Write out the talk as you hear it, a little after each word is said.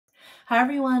Hi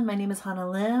everyone, my name is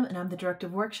Hanah Lim and I'm the Director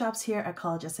of Workshops here at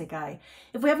College Essay Guy.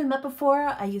 If we haven't met before,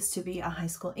 I used to be a high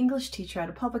school English teacher at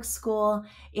a public school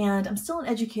and I'm still an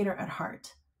educator at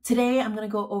heart. Today I'm going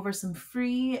to go over some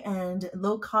free and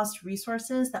low-cost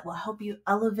resources that will help you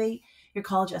elevate your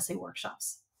college essay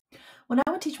workshops. When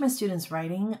I would teach my students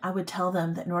writing, I would tell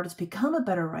them that in order to become a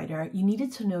better writer, you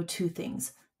needed to know two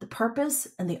things: the purpose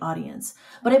and the audience.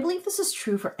 But I believe this is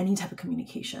true for any type of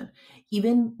communication,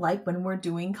 even like when we're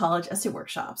doing college essay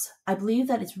workshops. I believe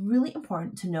that it's really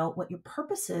important to know what your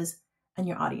purpose is and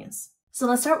your audience. So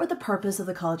let's start with the purpose of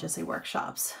the college essay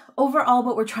workshops. Overall,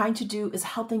 what we're trying to do is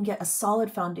help them get a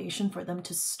solid foundation for them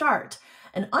to start.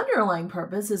 An underlying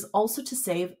purpose is also to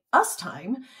save us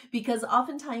time, because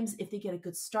oftentimes if they get a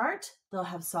good start, they'll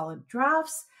have solid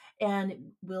drafts and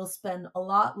we'll spend a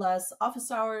lot less office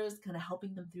hours kind of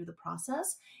helping them through the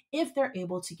process if they're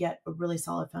able to get a really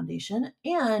solid foundation.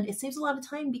 And it saves a lot of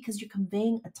time because you're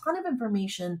conveying a ton of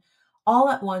information all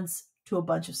at once to a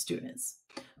bunch of students.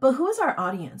 But who is our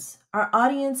audience? Our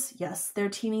audience, yes, they're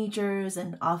teenagers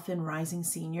and often rising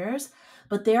seniors,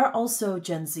 but they are also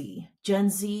Gen Z. Gen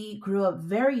Z grew up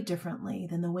very differently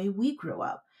than the way we grew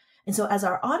up. And so as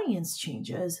our audience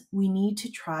changes, we need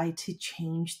to try to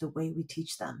change the way we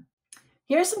teach them.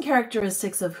 Here are some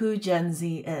characteristics of who Gen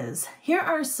Z is. Here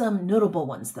are some notable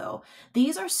ones though.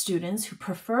 These are students who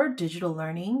prefer digital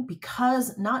learning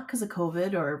not because of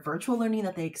COVID or virtual learning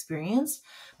that they experienced,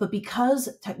 but because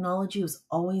technology was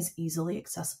always easily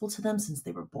accessible to them since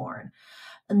they were born.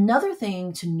 Another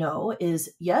thing to know is,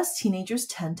 yes, teenagers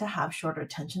tend to have shorter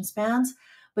attention spans,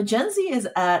 but Gen Z is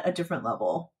at a different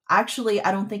level. Actually,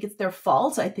 I don't think it's their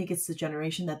fault. I think it's the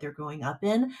generation that they're growing up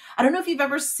in. I don't know if you've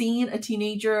ever seen a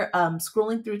teenager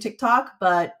scrolling through TikTok,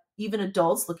 but even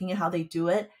adults looking at how they do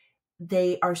it,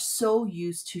 they are so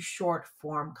used to short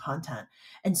form content.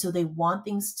 And so they want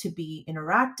things to be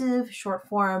interactive, short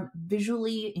form,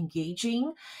 visually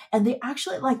engaging, and they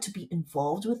actually like to be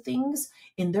involved with things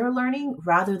in their learning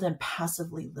rather than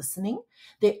passively listening.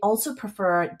 They also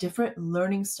prefer different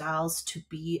learning styles to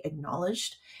be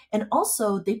acknowledged. And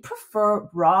also they prefer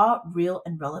raw, real,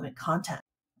 and relevant content.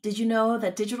 Did you know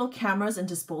that digital cameras and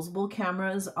disposable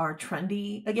cameras are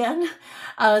trendy again?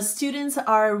 Students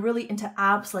are really into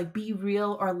apps like Be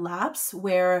Real or Laps,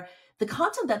 where the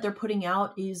content that they're putting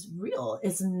out is real.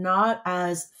 It's not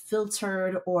as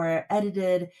filtered or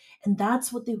edited. And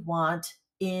that's what they want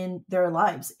in their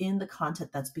lives, in the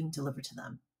content that's being delivered to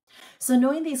them. So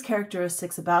knowing these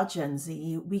characteristics about Gen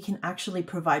Z, we can actually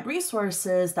provide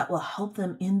resources that will help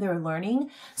them in their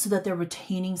learning so that they're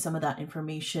retaining some of that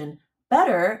information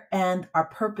better and our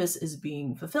purpose is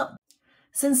being fulfilled.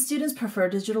 Since students prefer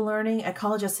digital learning, at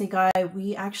College Essay Guy,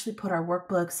 we actually put our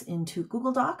workbooks into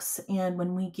Google Docs. And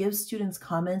when we give students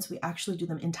comments, we actually do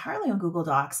them entirely on Google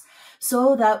Docs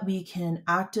so that we can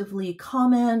actively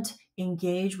comment,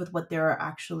 engage with what they're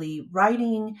actually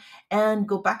writing, and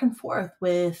go back and forth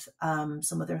with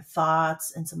some of their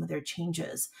thoughts and some of their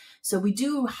changes. So we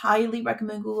do highly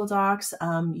recommend Google Docs.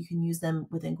 You can use them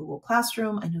within Google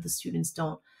Classroom. I know the students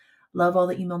don't love all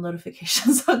the email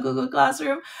notifications on Google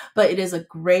Classroom, but it is a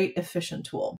great, efficient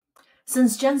tool.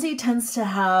 Since Gen Z tends to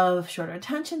have shorter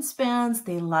attention spans,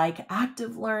 they like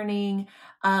active learning,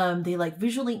 they like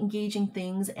visually engaging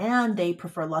things, and they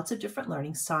prefer lots of different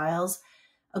learning styles.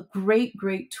 A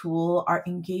great tool are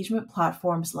engagement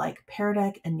platforms like Pear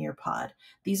Deck and Nearpod.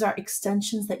 These are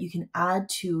extensions that you can add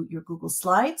to your Google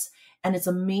Slides. And it's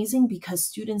amazing because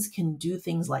students can do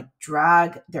things like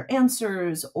drag their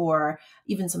answers or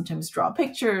even sometimes draw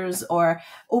pictures, or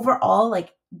overall,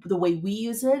 like the way we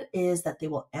use it is that they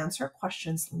will answer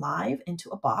questions live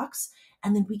into a box,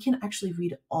 and then we can actually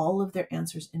read all of their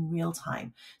answers in real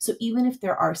time. So even if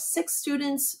there are 6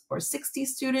 students or 60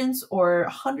 students or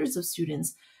hundreds of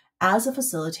students, as a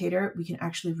facilitator, we can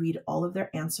actually read all of their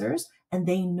answers and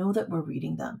they know that we're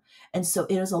reading them. And so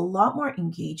it is a lot more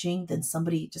engaging than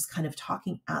somebody just kind of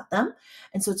talking at them.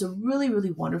 And so it's a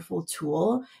really wonderful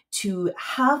tool to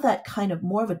have that kind of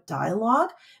more of a dialogue,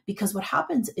 because what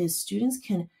happens is students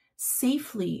can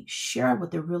safely share what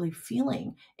they're really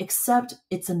feeling, except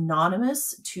it's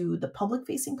anonymous to the public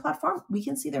facing platform. We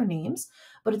can see their names,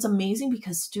 but it's amazing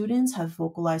because students have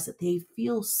vocalized that they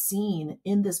feel seen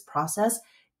in this process,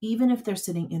 even if they're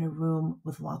sitting in a room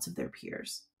with lots of their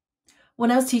peers. When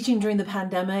I was teaching during the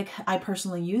pandemic, I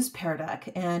personally used Pear Deck,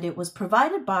 and it was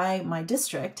provided by my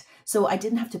district, so I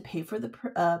didn't have to pay for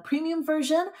the premium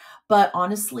version. But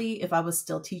honestly, if I was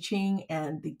still teaching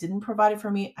and they didn't provide it for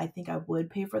me, I think I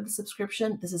would pay for the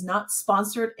subscription. This is not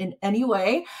sponsored in any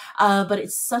way, but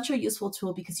it's such a useful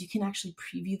tool because you can actually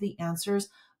preview the answers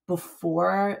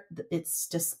before it's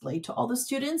displayed to all the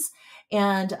students.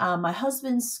 And my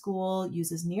husband's school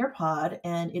uses Nearpod,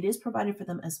 and it is provided for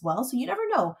them as well. So you never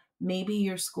know. Maybe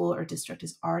your school or district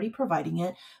is already providing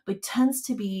it, but tends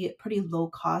to be pretty low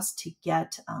cost to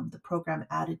get the program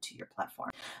added to your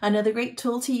platform. Another great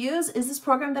tool to use is this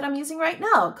program that I'm using right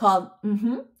now called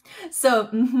So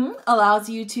allows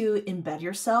you to embed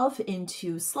yourself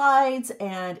into slides,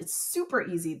 and it's super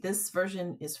easy. This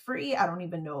version is free. I don't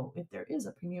even know if there is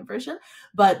a premium version,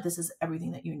 but this is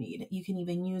everything that you need. You can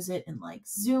even use it in like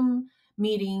Zoom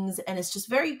meetings, and it's just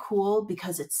very cool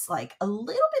because it's like a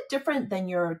little bit different than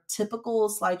your typical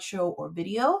slideshow or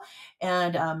video,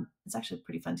 and it's actually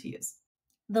pretty fun to use.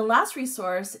 The last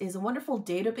resource is a wonderful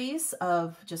database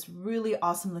of just really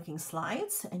awesome looking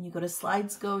slides. And you go to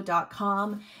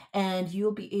slidesgo.com and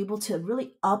you'll be able to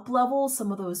really up level some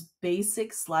of those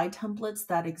basic slide templates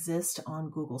that exist on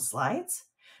Google Slides.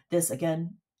 This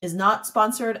again is not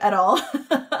sponsored at all.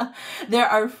 There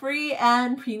are free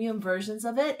and premium versions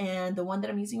of it. And the one that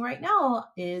I'm using right now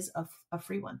is a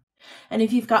free one. And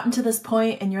if you've gotten to this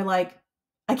point and you're like,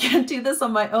 I can't do this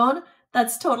on my own,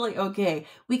 that's totally okay.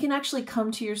 We can actually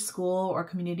come to your school or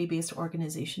community-based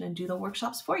organization and do the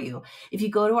workshops for you. If you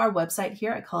go to our website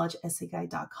here at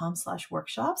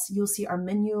collegeessayguide.com/workshops, you'll see our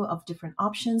menu of different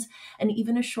options and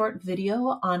even a short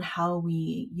video on how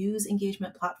we use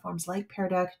engagement platforms like Pear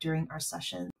Deck during our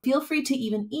session. Feel free to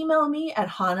even email me at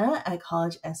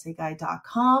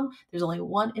Hanah@collegeessayguide.com. There's only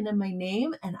one N in my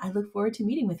name, and I look forward to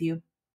meeting with you.